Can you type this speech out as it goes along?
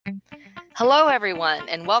Hello, everyone,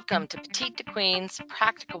 and welcome to Petite to Queen's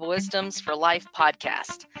Practical Wisdoms for Life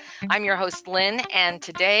podcast. I'm your host, Lynn, and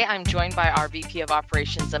today I'm joined by our VP of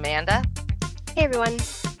Operations, Amanda. Hey, everyone.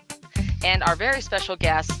 And our very special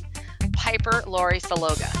guest, Piper Lori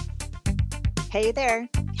Saloga. Hey there.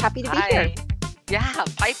 Happy to be here. Yeah,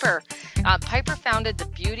 Piper. Piper founded The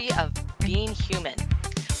Beauty of Being Human,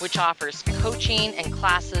 which offers coaching and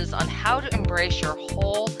classes on how to embrace your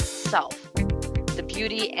whole self, the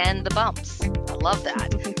beauty and the bumps. I love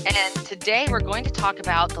that. And today we're going to talk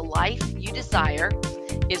about the life you desire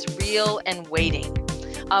is real and waiting.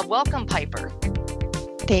 Welcome, Piper.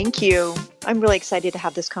 Thank you. I'm really excited to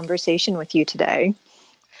have this conversation with you today.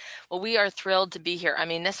 Well, we are thrilled to be here. I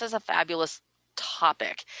mean, this is a fabulous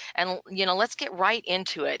topic. And, let's get right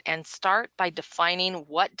into it and start by defining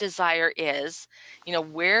what desire is.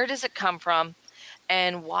 Where does it come from?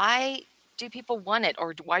 And why do people want it,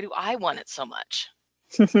 or why do I want it so much?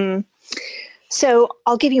 So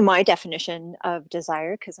I'll give you my definition of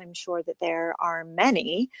desire, because I'm sure that there are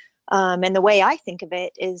many. And the way I think of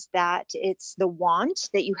it is that it's the want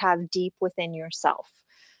that you have deep within yourself.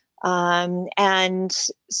 And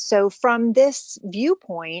so from this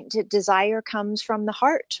viewpoint, desire comes from the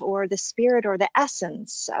heart or the spirit or the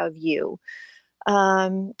essence of you.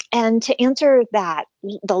 And to answer that,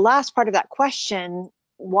 the last part of that question,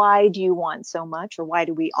 why do you want so much, or why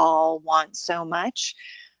do we all want so much?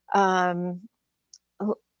 It's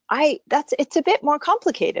a bit more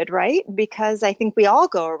complicated, right? Because I think we all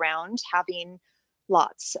go around having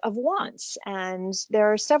lots of wants, and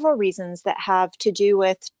there are several reasons that have to do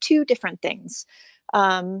with two different things.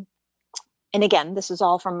 And again, this is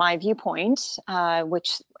all from my viewpoint,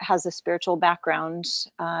 which has a spiritual background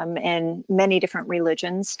in many different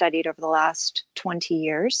religions studied over the last 20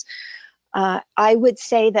 years. I would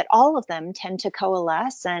say that all of them tend to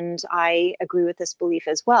coalesce, and I agree with this belief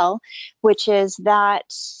as well, which is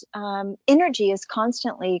that energy is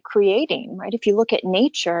constantly creating, right? If you look at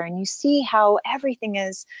nature and you see how everything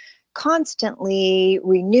is constantly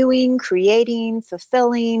renewing, creating,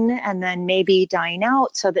 fulfilling, and then maybe dying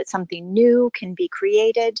out so that something new can be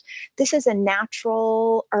created. This is a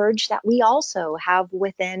natural urge that we also have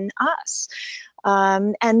within us.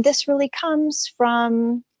 And this really comes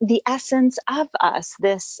from the essence of us,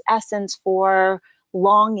 this essence for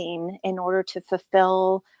longing in order to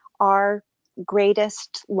fulfill our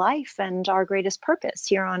greatest life and our greatest purpose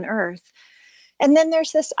here on earth. And then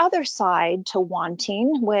there's this other side to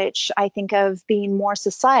wanting, which I think of being more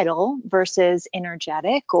societal versus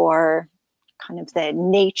energetic, or kind of the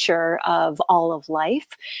nature of all of life.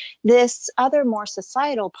 This other more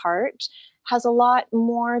societal part has a lot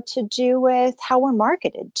more to do with how we're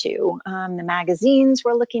marketed to. The magazines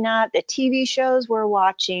we're looking at, the TV shows we're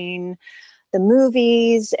watching, the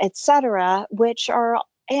movies, etc., which are,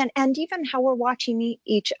 and even how we're watching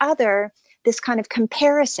each other, this kind of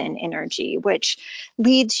comparison energy, which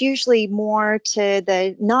leads usually more to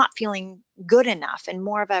the not feeling good enough and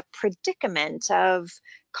more of a predicament of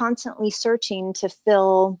constantly searching to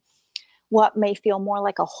fill what may feel more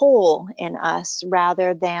like a hole in us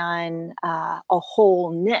rather than a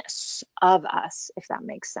wholeness of us, if that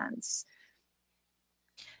makes sense.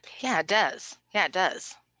 Yeah, it does. Yeah, it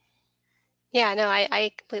does. Yeah, no,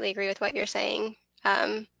 I completely agree with what you're saying.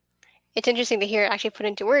 It's interesting to hear it actually put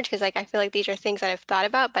into words, because I feel like these are things that I've thought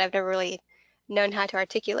about, but I've never really known how to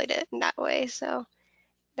articulate it in that way. So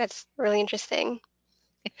that's really interesting.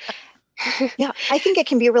 Yeah, I think it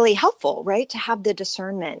can be really helpful, right, to have the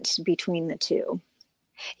discernment between the two.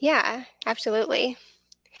 Yeah, absolutely.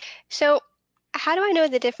 So how do I know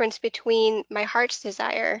the difference between my heart's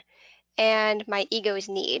desire and my ego's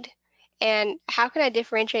need? And how can I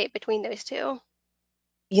differentiate between those two?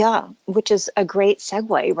 Yeah, which is a great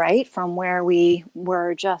segue, right, from where we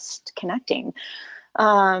were just connecting.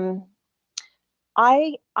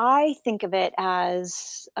 I think of it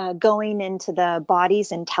as going into the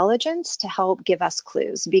body's intelligence to help give us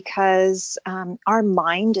clues, because our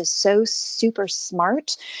mind is so super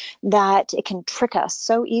smart that it can trick us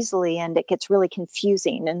so easily, and it gets really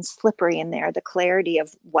confusing and slippery in there, the clarity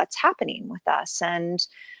of what's happening with us and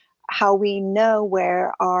how we know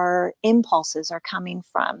where our impulses are coming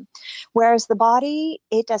from. Whereas the body,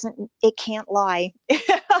 it can't lie.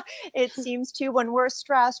 It seems to, when we're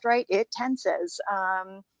stressed, right, it tenses.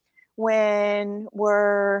 When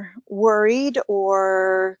we're worried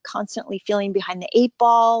or constantly feeling behind the eight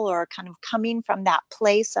ball, or kind of coming from that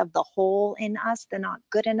place of the hole in us, the not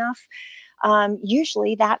good enough,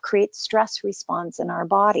 usually that creates stress response in our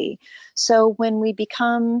body. So when we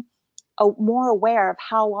become more aware of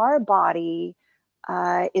how our body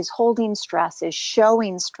is holding stress, is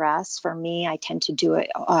showing stress. For me, I tend to do it,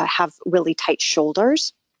 have really tight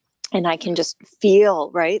shoulders. And I can just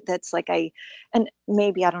feel, right? That's like and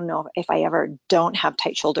maybe I don't know if I ever don't have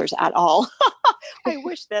tight shoulders at all. I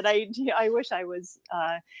wish I was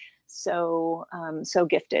so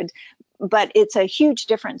gifted. But it's a huge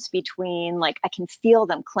difference between, like, I can feel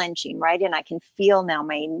them clenching, right? And I can feel now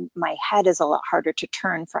my head is a lot harder to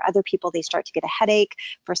turn. For other people, they start to get a headache.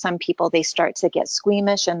 For some people, they start to get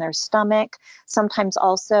squeamish in their stomach. Sometimes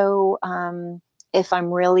also, if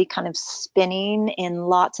I'm really kind of spinning in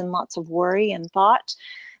lots and lots of worry and thought,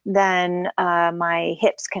 then my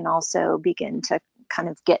hips can also begin to kind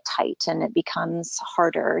of get tight, and it becomes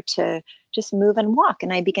harder to just move and walk.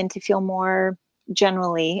 And I begin to feel more,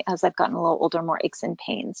 generally, as I've gotten a little older, more aches and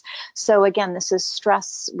pains. So again, this is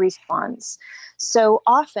stress response. So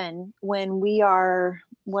often when we are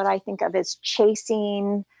what I think of as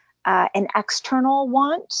chasing an external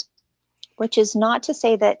want, which is not to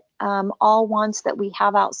say that all wants that we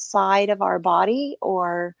have outside of our body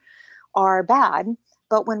or are bad,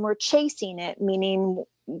 but when we're chasing it, meaning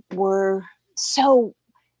we're so,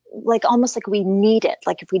 like, almost like we need it,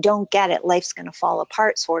 like if we don't get it, life's going to fall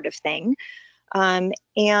apart, sort of thing.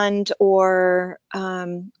 We're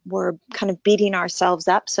kind of beating ourselves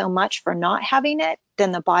up so much for not having it,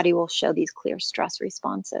 then the body will show these clear stress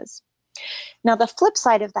responses. Now, the flip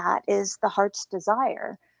side of that is the heart's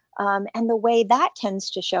desire. And the way that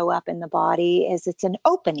tends to show up in the body is it's an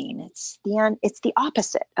opening. It's the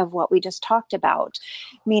opposite of what we just talked about,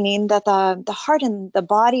 meaning that the heart and the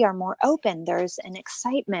body are more open. There's an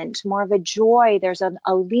excitement, more of a joy. There's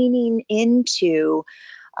a leaning into.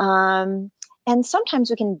 And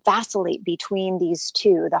sometimes we can vacillate between these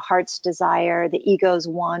two, the heart's desire, the ego's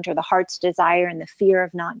want, or the heart's desire and the fear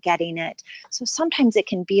of not getting it. So sometimes it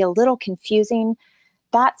can be a little confusing.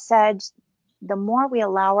 That said, the more we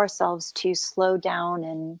allow ourselves to slow down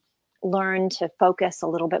and learn to focus a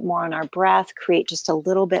little bit more on our breath, create just a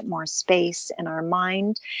little bit more space in our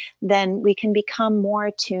mind, then we can become more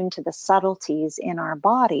attuned to the subtleties in our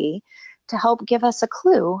body to help give us a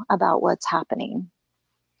clue about what's happening.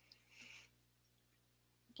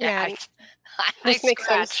 Yeah, Yeah, I this makes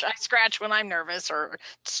sense. scratch when I'm nervous or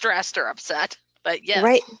stressed or upset. But yes,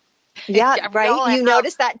 Right. Yeah, yeah, we right. all You have.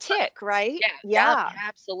 notice that tick, right? Yeah, Yeah.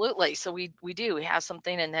 absolutely. So we do. We have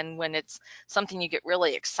something, and then when it's something you get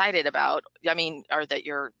really excited about, I mean, or that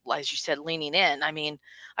you're, as you said, leaning in. I mean,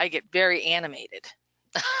 I get very animated.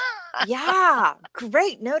 Yeah,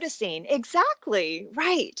 great noticing. Exactly,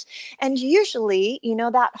 right. And usually,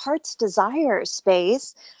 that heart's desire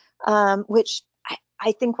space, which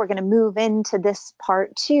I think we're going to move into this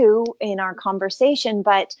part too in our conversation,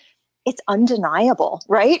 but it's undeniable,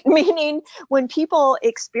 right? Meaning when people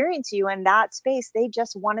experience you in that space, they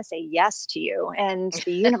just want to say yes to you. And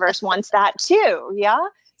the universe wants that too. Yeah.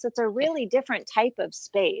 So it's a really different type of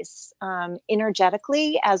space,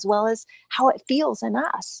 energetically, as well as how it feels in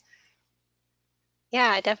us.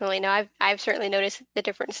 Yeah, definitely. No, I've certainly noticed the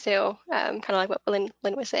difference too. Kind of like what Lynn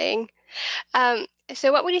was saying.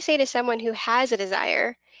 So what would you say to someone who has a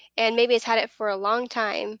desire and maybe has had it for a long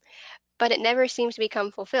time, but it never seems to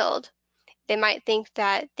become fulfilled? They might think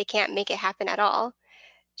that they can't make it happen at all.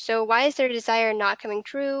 So why is their desire not coming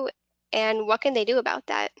true, and what can they do about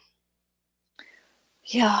that?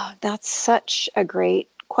 Yeah, that's such a great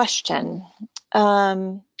question.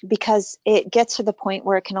 Because it gets to the point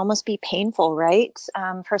where it can almost be painful, right?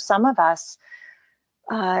 For some of us,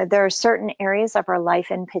 there are certain areas of our life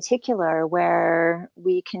in particular where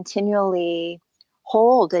we continually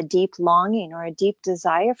hold a deep longing or a deep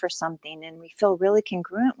desire for something, and we feel really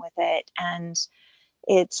congruent with it. And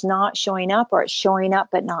it's not showing up, or it's showing up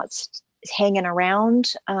but not hanging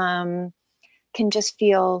around, can just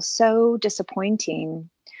feel so disappointing.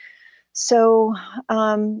 So,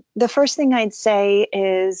 the first thing I'd say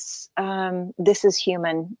is, this is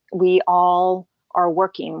human. We all are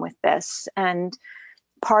working with this. And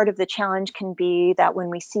part of the challenge can be that when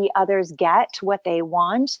we see others get what they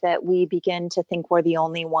want, that we begin to think we're the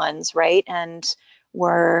only ones, right? And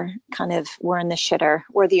we're in the shitter.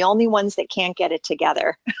 We're the only ones that can't get it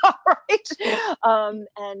together, right?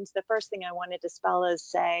 And the first thing I want to dispel is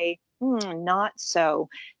say, not so.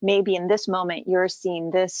 Maybe in this moment, you're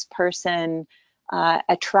seeing this person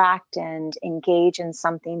attract and engage in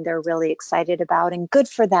something they're really excited about, and good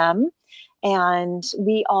for them. And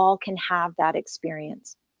we all can have that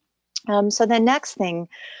experience. So the next thing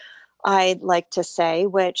I'd like to say,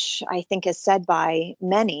 which I think is said by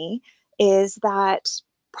many, is that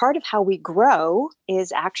part of how we grow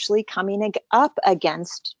is actually coming up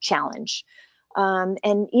against challenge.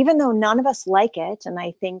 And even though none of us like it, and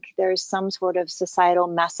I think there's some sort of societal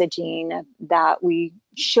messaging that we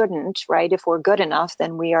shouldn't, right? If we're good enough,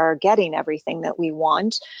 then we are getting everything that we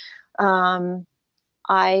want. Um,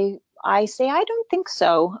 I say I don't think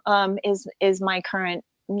so. Is my current,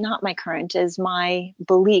 not my current, is my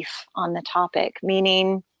belief on the topic.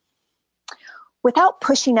 Meaning, without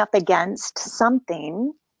pushing up against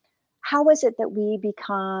something, how is it that we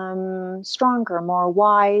become stronger, more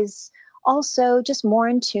wise, also just more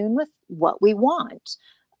in tune with what we want?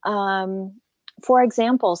 Um, for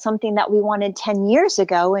example, something that we wanted 10 years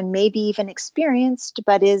ago and maybe even experienced,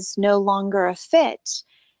 but is no longer a fit.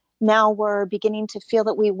 Now we're beginning to feel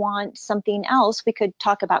that we want something else. We could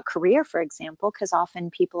talk about career, for example, because often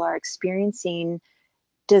people are experiencing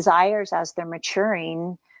desires as they're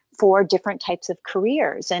maturing for different types of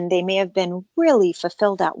careers. And they may have been really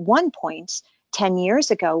fulfilled at one point 10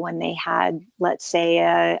 years ago when they had, let's say,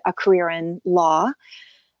 a career in law.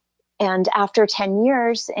 And after 10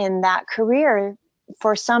 years in that career,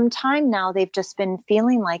 for some time now, they've just been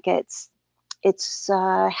feeling like it's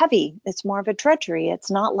heavy. It's more of a drudgery.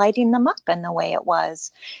 It's not lighting them up in the way it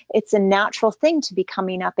was. It's a natural thing to be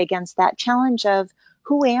coming up against that challenge of,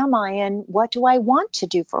 who am I and what do I want to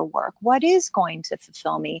do for work? What is going to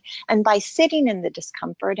fulfill me? And by sitting in the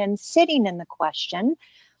discomfort and sitting in the question,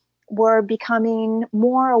 we're becoming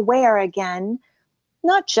more aware again,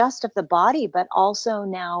 not just of the body, but also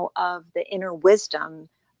now of the inner wisdom,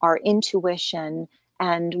 our intuition,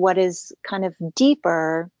 and what is kind of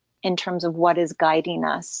deeper in terms of what is guiding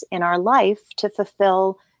us in our life to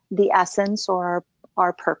fulfill the essence or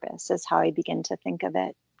our purpose, is how I begin to think of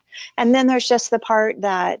it. And then there's just the part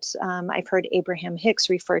that I've heard Abraham Hicks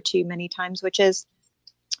refer to many times, which is,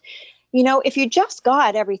 if you just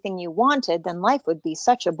got everything you wanted, then life would be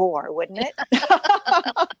such a bore, wouldn't it?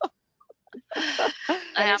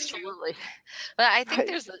 Absolutely. But I think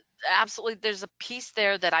there's a piece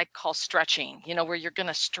there that I call stretching, where you're going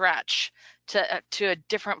to stretch to a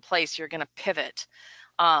different place. You're going to pivot.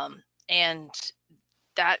 And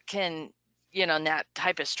that can, that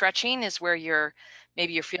type of stretching is where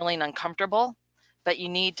maybe you're feeling uncomfortable, but you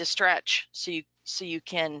need to stretch so you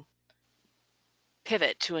can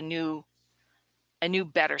pivot to a new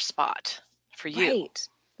better spot for you.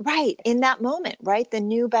 Right. In that moment, right? The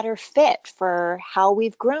new, better fit for how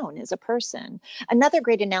we've grown as a person. Another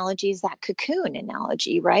great analogy is that cocoon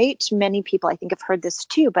analogy, right? Many people, I think, have heard this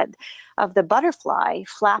too, but of the butterfly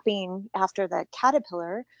flapping after the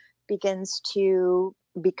caterpillar begins to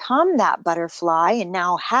become that butterfly and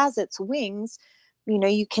now has its wings.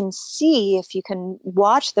 You can see, if you can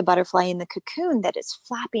watch the butterfly in the cocoon, that it's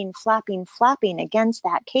flapping, flapping, flapping against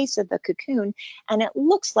that case of the cocoon. And it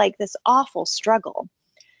looks like this awful struggle.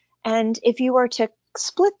 And if you were to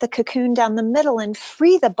split the cocoon down the middle and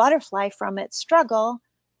free the butterfly from its struggle,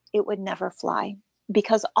 it would never fly,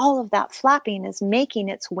 because all of that flapping is making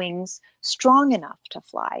its wings strong enough to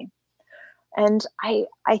fly. And I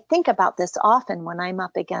think about this often when I'm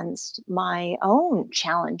up against my own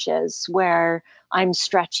challenges, where I'm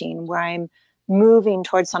stretching, where I'm moving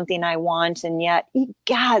towards something I want, and yet,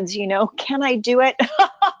 gods, can I do it?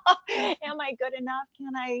 Am I good enough?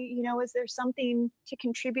 Can I, is there something to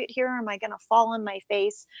contribute here? Or am I going to fall on my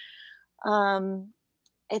face?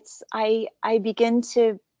 I begin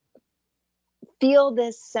to feel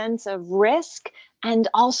this sense of risk and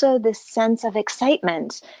also this sense of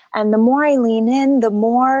excitement. And the more I lean in, the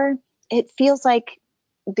more it feels like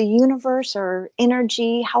the universe or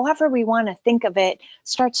energy, however we want to think of it,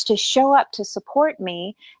 starts to show up to support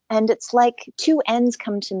me. And it's like two ends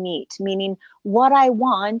come to meet, meaning what I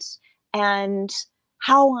want and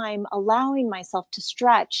how I'm allowing myself to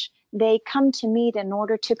stretch. They come to meet in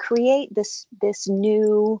order to create this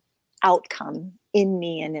new outcome in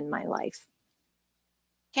me and in my life.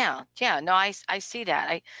 Yeah, no, I see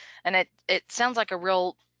that. And it sounds like a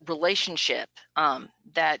real relationship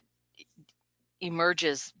that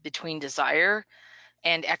emerges between desire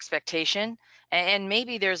and expectation. And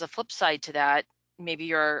maybe there's a flip side to that. Maybe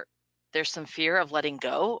there's some fear of letting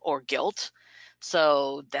go or guilt.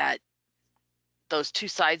 So that those two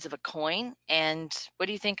sides of a coin. And what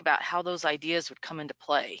do you think about how those ideas would come into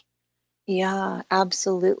play? Yeah,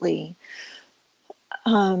 absolutely.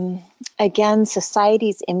 Again,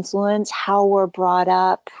 society's influence, how we're brought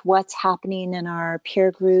up, what's happening in our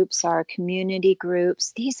peer groups, our community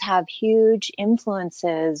groups, these have huge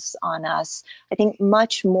influences on us, I think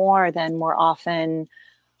much more than we're often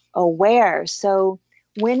aware. So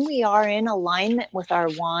when we are in alignment with our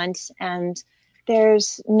wants, and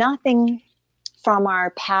there's nothing from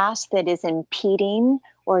our past that is impeding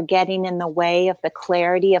or getting in the way of the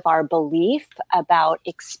clarity of our belief about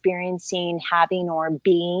experiencing, having, or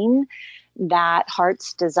being that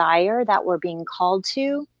heart's desire that we're being called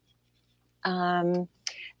to, then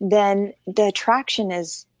the attraction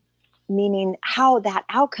is, meaning how that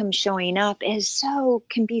outcome showing up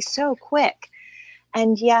can be so quick.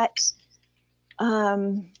 And yet,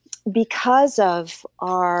 because of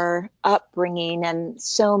our upbringing and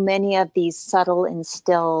so many of these subtle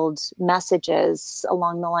instilled messages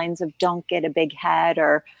along the lines of don't get a big head,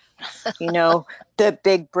 or, the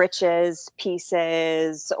big britches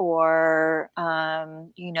pieces, or,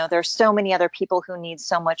 there's so many other people who need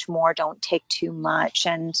so much more, don't take too much.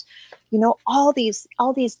 And, all these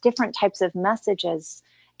different types of messages,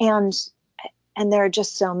 and there are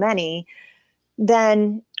just so many,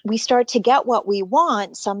 then we start to get what we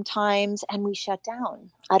want sometimes and we shut down.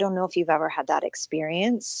 I don't know if you've ever had that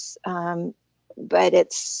experience, but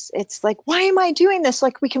it's like, why am I doing this?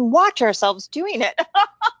 Like, we can watch ourselves doing it.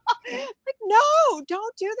 Like, no,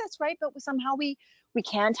 don't do this, right? But somehow we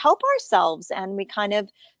can't help ourselves, and we kind of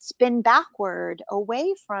spin backward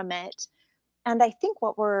away from it. And I think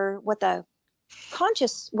what the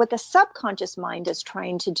subconscious mind is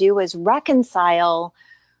trying to do is reconcile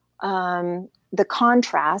the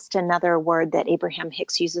contrast, another word that Abraham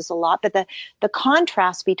Hicks uses a lot, but the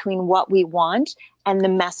contrast between what we want and the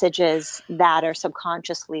messages that are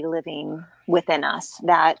subconsciously living within us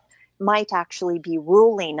that might actually be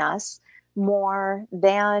ruling us more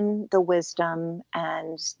than the wisdom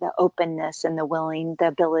and the openness and the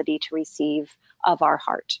ability to receive of our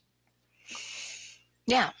heart.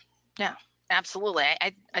 Yeah, absolutely.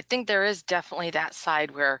 I think there is definitely that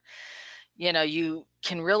side where, you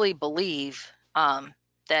can really believe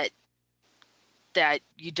that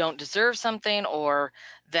you don't deserve something, or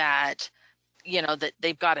that that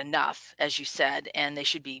they've got enough, as you said, and they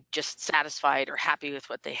should be just satisfied or happy with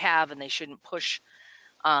what they have, and they shouldn't push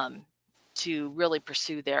to really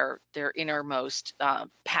pursue their innermost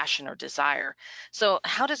passion or desire. So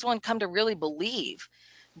how does one come to really believe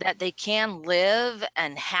that they can live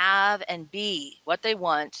and have and be what they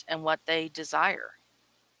want and what they desire?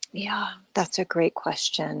 Yeah, that's a great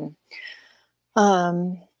question.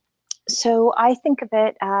 So I think of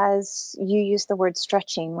it as, you use the word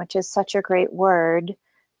stretching, which is such a great word.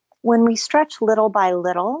 When we stretch little by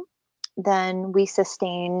little, then we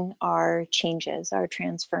sustain our changes, our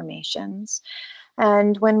transformations.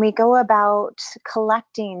 And when we go about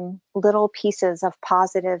collecting little pieces of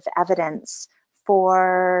positive evidence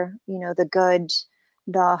for, the good,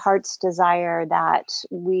 the heart's desire that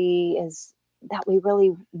we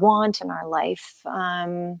really want in our life.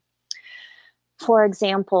 For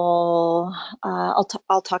example,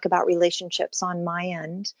 I'll talk about relationships on my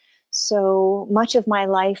end. So much of my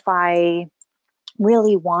life, I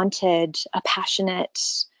really wanted a passionate,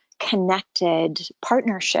 connected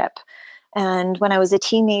partnership. And when I was a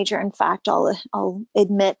teenager, in fact, I'll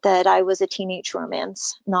admit that I was a teenage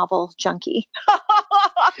romance novel junkie.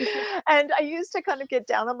 And I used to kind of get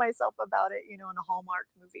down on myself about it, and a Hallmark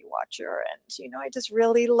movie watcher. And, I just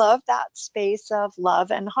really love that space of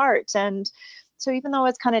love and heart. And so even though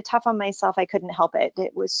it's kind of tough on myself, I couldn't help it.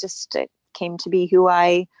 It came to be who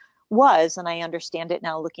I was, and I understand it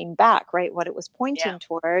now looking back, right, what it was pointing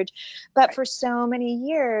toward. But Right. For so many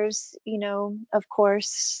years, of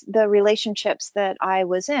course, the relationships that I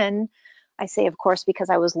was in, I say of course because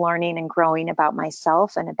I was learning and growing about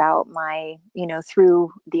myself and about my,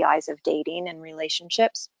 through the eyes of dating and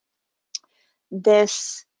relationships,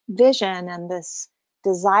 this vision and this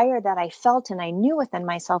desire that I felt and I knew within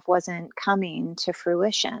myself wasn't coming to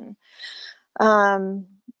fruition.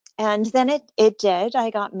 And then it did.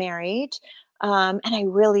 I got married, and I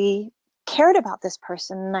really cared about this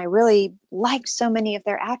person, and I really liked so many of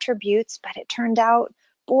their attributes. But it turned out,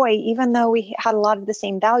 boy, even though we had a lot of the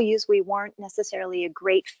same values, we weren't necessarily a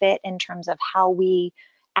great fit in terms of how we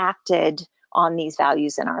acted on these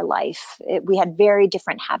values in our life. We had very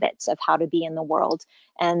different habits of how to be in the world,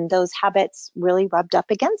 and those habits really rubbed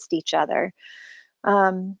up against each other.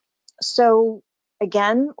 So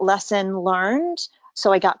again, lesson learned.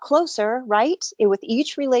 So I got closer, right? With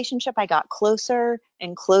each relationship, I got closer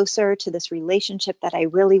and closer to this relationship that I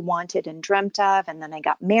really wanted and dreamt of. And then I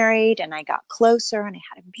got married and I got closer, and I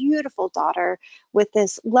had a beautiful daughter with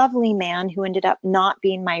this lovely man who ended up not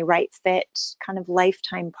being my right fit kind of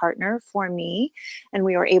lifetime partner for me. And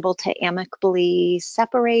we were able to amicably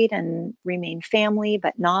separate and remain family,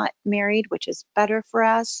 but not married, which is better for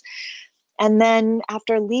us. And then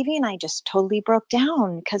after leaving, I just totally broke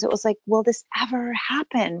down because it was like, will this ever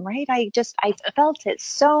happen, right? I felt it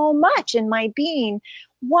so much in my being.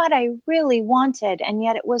 what I really wanted. And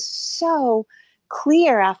yet it was so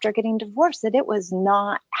clear after getting divorced that it was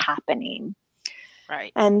not happening.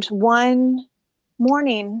 Right. And one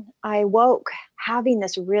morning I woke having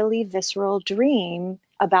this really visceral dream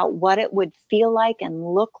about what it would feel like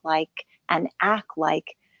and look like and act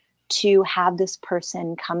like to have this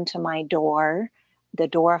person come to my door, the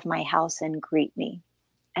door of my house, and greet me.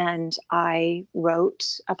 And I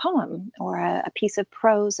wrote a poem or a piece of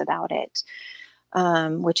prose about it,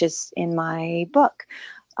 which is in my book.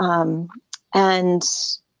 And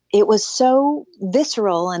it was so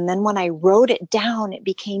visceral. And then when I wrote it down, it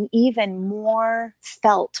became even more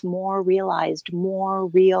felt, more realized, more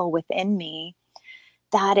real within me,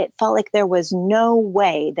 that it felt like there was no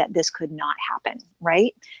way that this could not happen,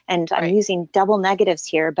 right? And I'm Right. using double negatives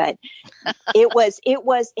here, but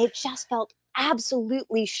it just felt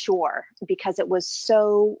absolutely sure because it was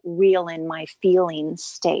so real in my feeling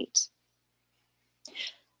state.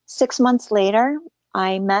 6 months later,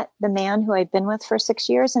 I met the man who I'd been with for 6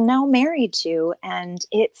 years and now married to, and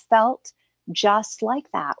it felt just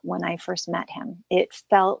like that when I first met him. It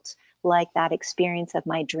felt like that experience of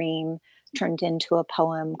my dream turned into a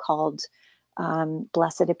poem called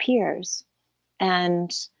Blessed Appears.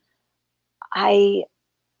 And I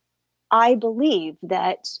I believe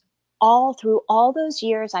that all through all those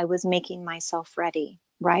years, I was making myself ready,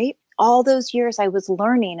 right? All those years, I was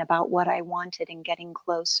learning about what I wanted and getting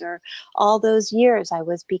closer. All those years, I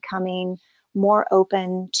was becoming more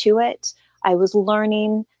open to it. I was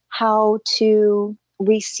learning how to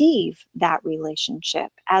receive that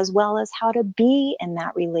relationship, as well as how to be in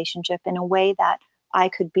that relationship in a way that I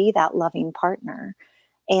could be that loving partner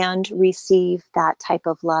and receive that type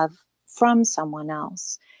of love from someone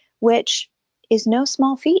else, which is no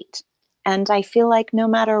small feat. And I feel like no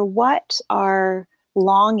matter what our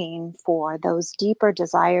longing for, those deeper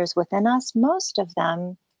desires within us, most of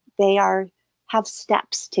them, they are have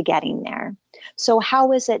steps to getting there. So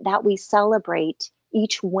how is it that we celebrate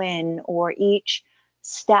each win or each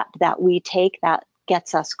step that we take that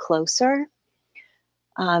gets us closer,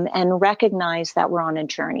 and recognize that we're on a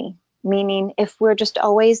journey? Meaning, if we're just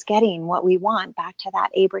always getting what we want, back to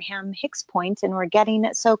that Abraham Hicks point, and we're getting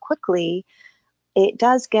it so quickly, it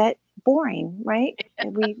does get boring, right?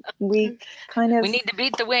 We kind We of need to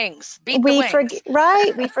beat the wings. Beat the we forget, wings.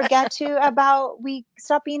 right? We forget to about we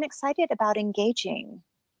stop being excited about engaging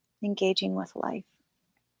with life.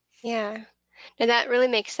 Yeah. And that really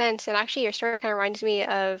makes sense. And actually, your story kind of reminds me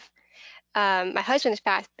of my husband's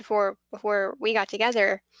past before we got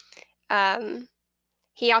together. Um,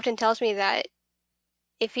 he often tells me that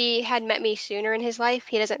if he had met me sooner in his life,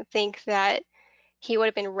 he doesn't think that he would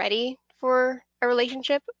have been ready for a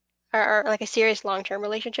relationship or like a serious long-term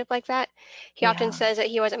relationship like that. He often Yeah, says that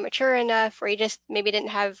he wasn't mature enough or he just maybe didn't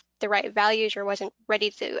have the right values or wasn't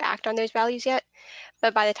ready to act on those values yet.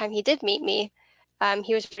 But by the time he did meet me,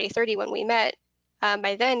 he was already 30 when we met.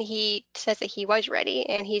 By then, he says that he was ready,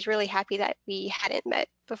 and he's really happy that we hadn't met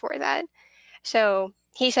before that. So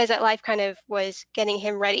he says that life kind of was getting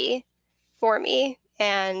him ready for me,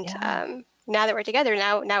 and yeah, now that we're together,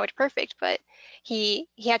 now it's perfect. But he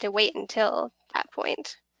had to wait until that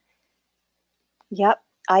point. yep.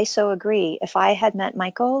 I so agree. If I had met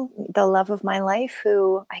Michael, the love of my life,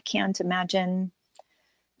 who I can't imagine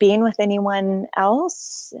being with anyone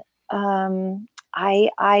else,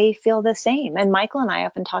 I feel the same. And Michael and I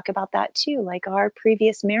often talk about that too. Like, our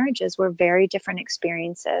previous marriages were very different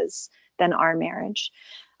experiences than our marriage.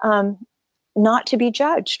 Um, Not to be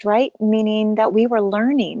judged, right? Meaning that we were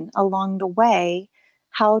learning along the way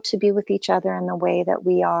how to be with each other in the way that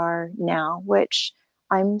we are now, which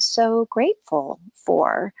I'm so grateful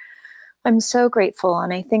for. I'm so grateful.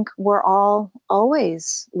 And I think we're all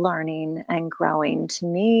always learning and growing. To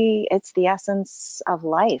me, it's the essence of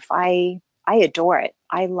life. I adore it.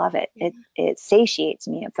 I love it. It satiates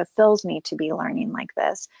me. It fulfills me to be learning like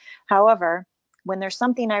this. However, when there's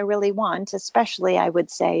something I really want, especially I would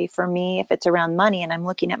say for me, if it's around money and I'm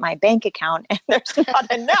looking at my bank account and there's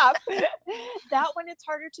not enough, that one it's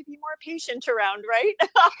harder to be more patient around, right?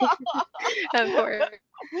 Of course.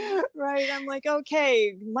 Right. I'm like,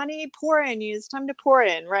 okay, money, pour in. It's time to pour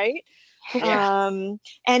in, right? Yeah.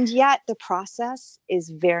 And yet the process is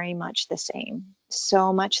very much the same,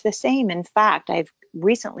 so much the same. In fact, I've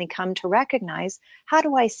recently come to recognize, how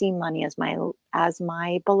do I see money as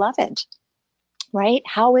my beloved, right?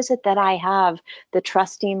 How is it that I have the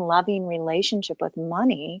trusting, loving relationship with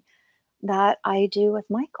money that I do with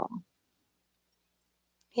Michael?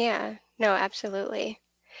 Yeah. No, absolutely.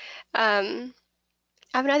 Um,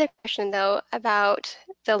 I have another question though about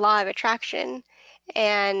the law of attraction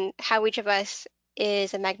and how each of us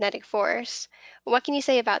is a magnetic force. What can you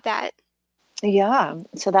say about that? Yeah,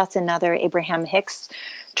 so that's another Abraham Hicks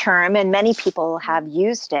term, and many people have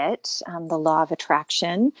used it, the law of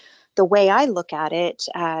attraction. The way I look at it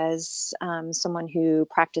as someone who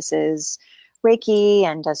practices Reiki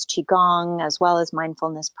and does Qigong as well as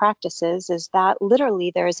mindfulness practices is that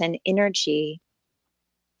literally there's an energy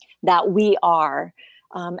that we are,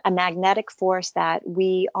 a magnetic force that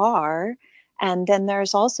we are. And then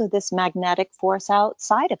there's also this magnetic force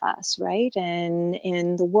outside of us, right? And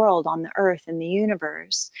in the world, on the earth, in the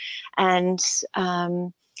universe. And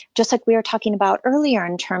just like we were talking about earlier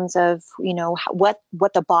in terms of, what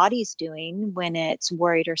the body's doing when it's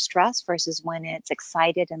worried or stressed versus when it's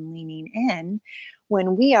excited and leaning in,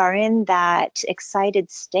 when we are in that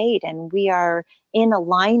excited state and we are in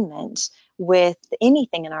alignment with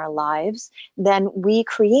anything in our lives, then we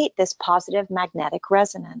create this positive magnetic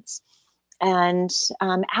resonance. And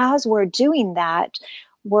as we're doing that,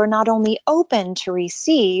 we're not only open to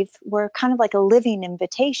receive, we're kind of like a living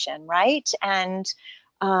invitation, right? And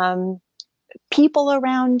people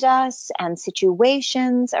around us and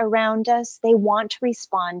situations around us, they want to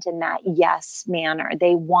respond in that yes manner.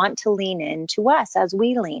 They want to lean in to us as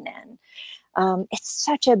we lean in. It's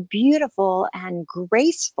such a beautiful and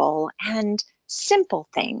graceful and simple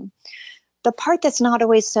thing. The part that's not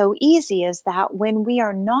always so easy is that when we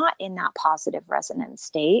are not in that positive resonance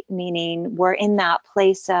state, meaning we're in that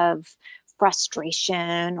place of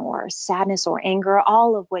frustration or sadness or anger,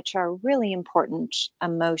 all of which are really important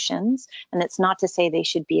emotions. And it's not to say they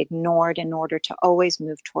should be ignored in order to always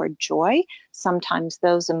move toward joy. Sometimes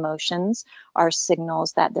those emotions are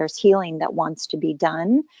signals that there's healing that wants to be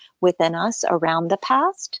done within us around the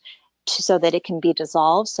past, so that it can be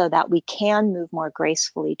dissolved, so that we can move more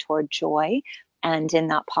gracefully toward joy and in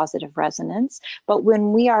that positive resonance. But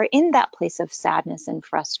when we are in that place of sadness and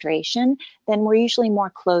frustration, then we're usually more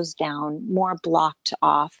closed down, more blocked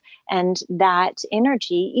off. And that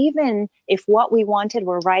energy, even if what we wanted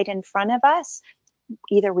were right in front of us,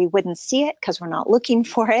 either we wouldn't see it because we're not looking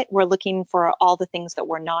for it, we're looking for all the things that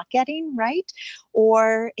we're not getting, right?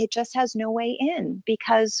 Or it just has no way in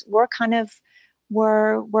because we're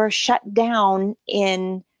shut down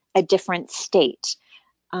in a different state,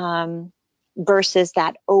 versus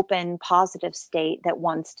that open, positive state that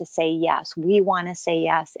wants to say yes. We want to say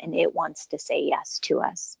yes, and it wants to say yes to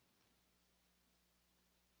us.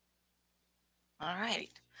 All right.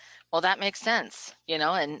 Well, that makes sense,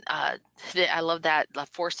 and I love that, the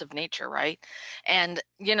force of nature, right? And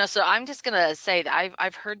so I'm just gonna say that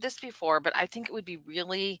I've heard this before, but I think it would be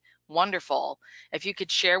really wonderful if you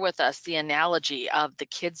could share with us the analogy of the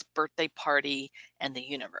kid's birthday party and the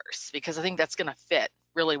universe, because I think that's gonna fit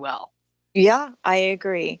really well. Yeah, I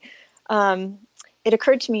agree. Um, it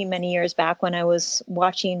occurred to me many years back when I was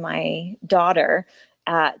watching my daughter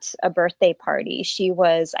at a birthday party. She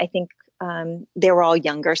was, I think, they were all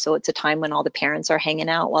younger, so it's a time when all the parents are hanging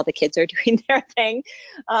out while the kids are doing their thing.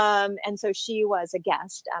 And so she was a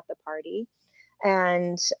guest at the party,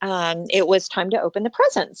 and it was time to open the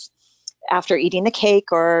presents after eating the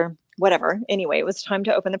cake or whatever. Anyway, it was time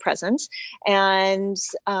to open the presents, and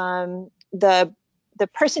the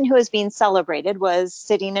person who was being celebrated was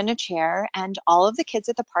sitting in a chair, and all of the kids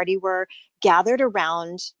at the party were gathered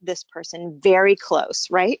around this person very close,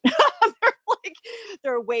 right? Like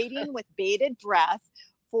they're waiting with bated breath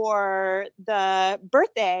for the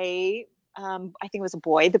birthday, I think it was a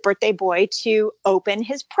boy, the birthday boy, to open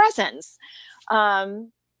his presents.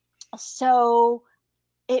 Um, so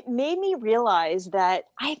it made me realize that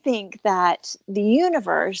I think that the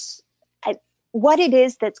universe, what it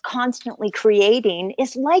is that's constantly creating,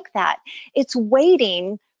 is like that. It's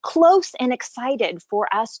waiting close and excited for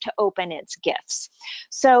us to open its gifts.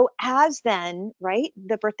 So as then, right,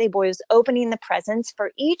 the birthday boy was opening the presents,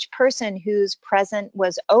 for each person whose present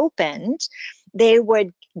was opened, they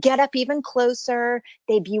would get up even closer.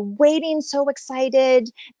 They'd be waiting, so excited.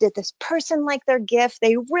 Did this person like their gift?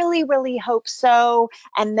 They really, really hope so.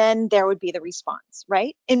 And then there would be the response,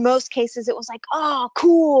 right? In most cases, it was like, oh,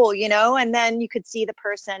 cool, and then you could see the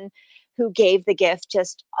person who gave the gift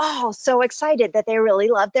just, oh, so excited that they really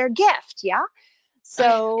loved their gift. Yeah. Yeah.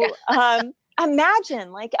 So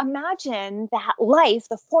imagine that life,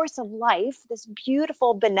 the force of life, this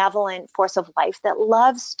beautiful, benevolent force of life that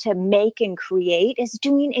loves to make and create, is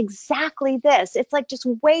doing exactly this. It's like just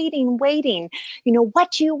waiting, waiting.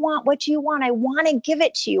 What do you want? What do you want? I want to give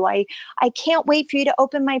it to you. I can't wait for you to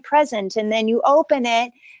open my present. And then you open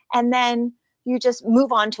it, and then you just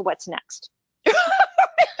move on to what's next.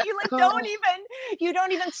 You like Oh,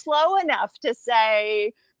 don't even slow enough to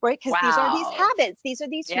say, right? Because these are these Wow. habits, these are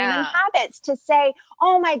these human Yeah. habits to say,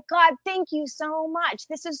 oh my God, thank you so much.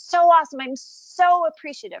 This is so awesome. I'm so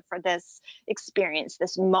appreciative for this experience,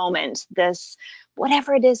 this moment, this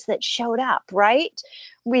whatever it is that showed up, right?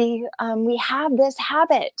 We have this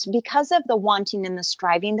habit because of the wanting and the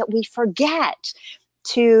striving that we forget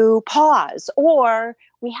to pause, or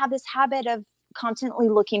we have this habit of constantly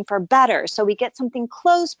looking for better. So we get something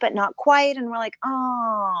close but not quite, and we're like,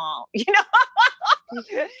 oh,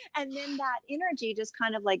 and then that energy just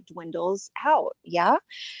kind of like dwindles out. Yeah.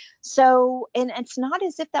 So, and it's not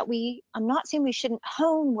as if that I'm not saying we shouldn't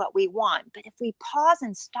hone what we want, but if we pause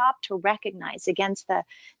and stop to recognize against the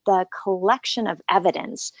collection of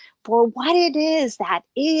evidence for what it is that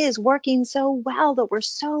is working so well, that we're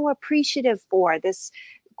so appreciative for, this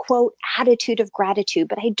quote attitude of gratitude,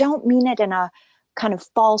 but I don't mean it in a kind of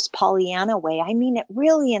false Pollyanna way. I mean it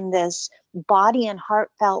really in this body and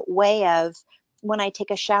heartfelt way of when I take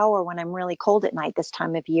a shower when I'm really cold at night this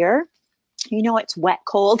time of year. It's wet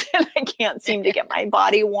cold and I can't seem to get my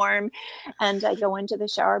body warm. And I go into the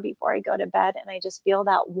shower before I go to bed and I just feel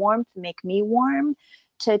that warmth make me warm,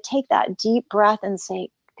 to take that deep breath and say,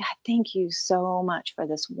 God, thank you so much for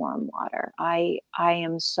this warm water. I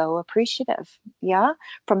am so appreciative. Yeah.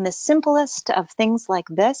 From the simplest of things like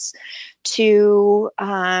this to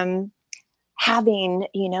having,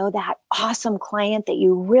 that awesome client that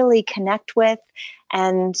you really connect with.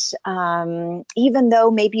 And even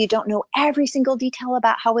though maybe you don't know every single detail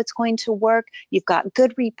about how it's going to work, you've got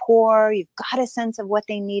good rapport, you've got a sense of what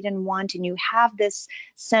they need and want, and you have this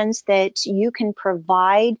sense that you can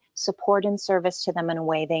provide support and service to them in a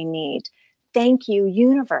way they need. Thank you,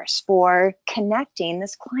 universe, for connecting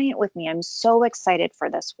this client with me. I'm so excited for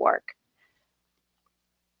this work.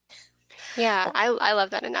 Yeah, I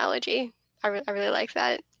love that analogy. I really like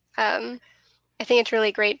that. I think it's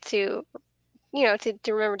really great to, to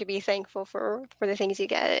remember to be thankful for the things you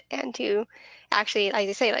get, and to actually, like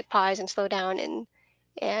you say, like pause and slow down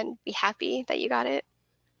and be happy that you got it.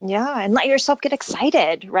 Yeah, and let yourself get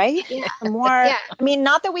excited, right? Yeah, The more, yeah, I mean,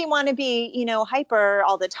 not that we want to be, hyper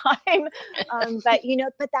all the time, but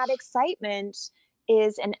that excitement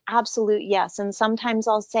is an absolute yes. And sometimes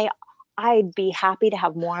I'll say, I'd be happy to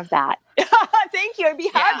have more of that. Thank you. I'd be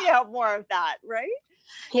Yeah. happy to have more of that, right?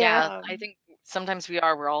 yeah, Yeah. I think sometimes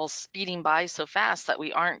we're all speeding by so fast that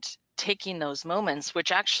we aren't taking those moments,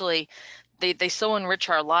 which actually they so enrich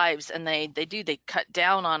our lives, and they cut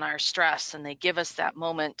down on our stress, and they give us that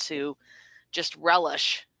moment to just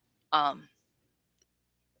relish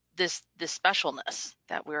this specialness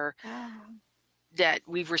Yeah. that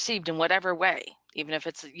we've received in whatever way, even if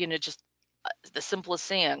it's just the simplest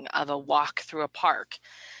thing of a walk through a park,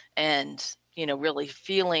 and really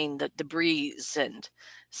feeling the breeze and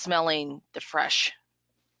smelling the fresh,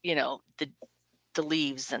 the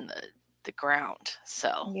leaves and the ground.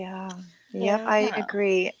 So Yeah. Yep, yeah, I yeah.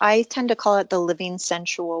 agree. I tend to call it the living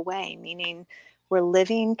sensual way, meaning we're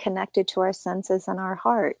living connected to our senses and our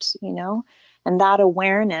heart, and that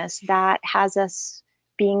awareness that has us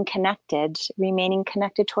being connected, remaining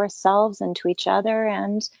connected to ourselves and to each other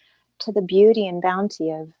and to the beauty and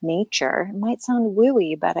bounty of nature. It might sound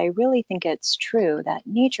wooey, but I really think it's true that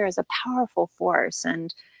nature is a powerful force.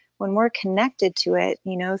 And when we're connected to it,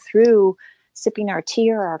 through sipping our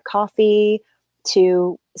tea or our coffee,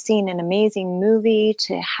 to seeing an amazing movie,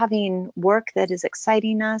 to having work that is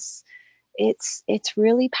exciting us, it's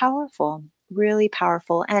really powerful.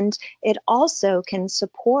 And it also can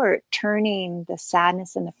support turning the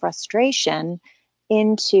sadness and the frustration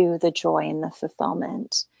into the joy and the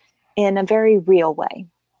fulfillment in a very real way.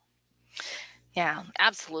 Yeah,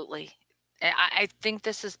 absolutely. I think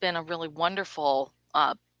this has been a really wonderful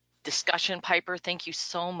discussion, Piper. Thank you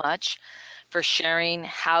so much for sharing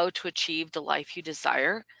how to achieve the life you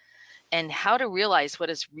desire and how to realize what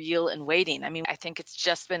is real and waiting. I mean, I think it's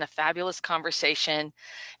just been a fabulous conversation,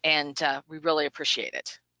 and we really appreciate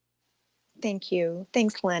it. Thank you.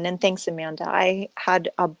 Thanks, Lynn, and thanks, Amanda. I had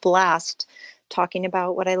a blast talking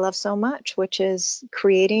about what I love so much, which is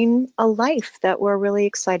creating a life that we're really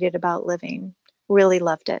excited about living. Really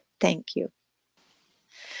loved it. Thank you.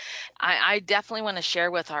 I definitely want to share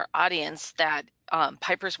with our audience that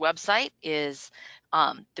Piper's website is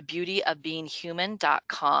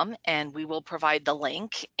thebeautyofbeinghuman.com, and we will provide the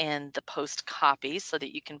link in the post copy so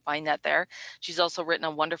that you can find that there. She's also written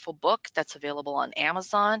a wonderful book that's available on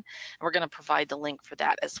Amazon, and we're going to provide the link for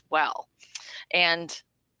that as well. And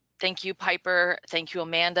Thank you, Piper. Thank you,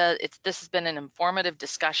 Amanda. This has been an informative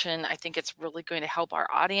discussion. I think it's really going to help our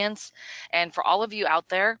audience. And for all of you out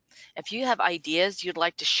there, if you have ideas you'd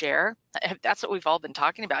like to share, that's what we've all been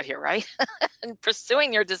talking about here, right? And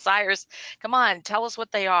pursuing your desires, come on, tell us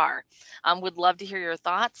what they are. Would love to hear your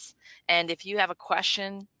thoughts. And if you have a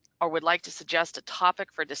question or would like to suggest a topic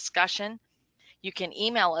for discussion, you can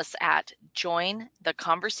email us at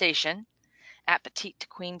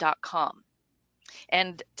jointheconversation@petitetoqueen.com.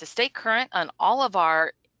 And to stay current on all of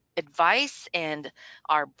our advice and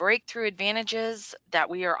our breakthrough advantages that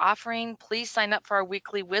we are offering, please sign up for our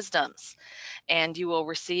weekly wisdoms and you will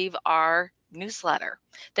receive our newsletter.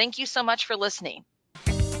 Thank you so much for listening.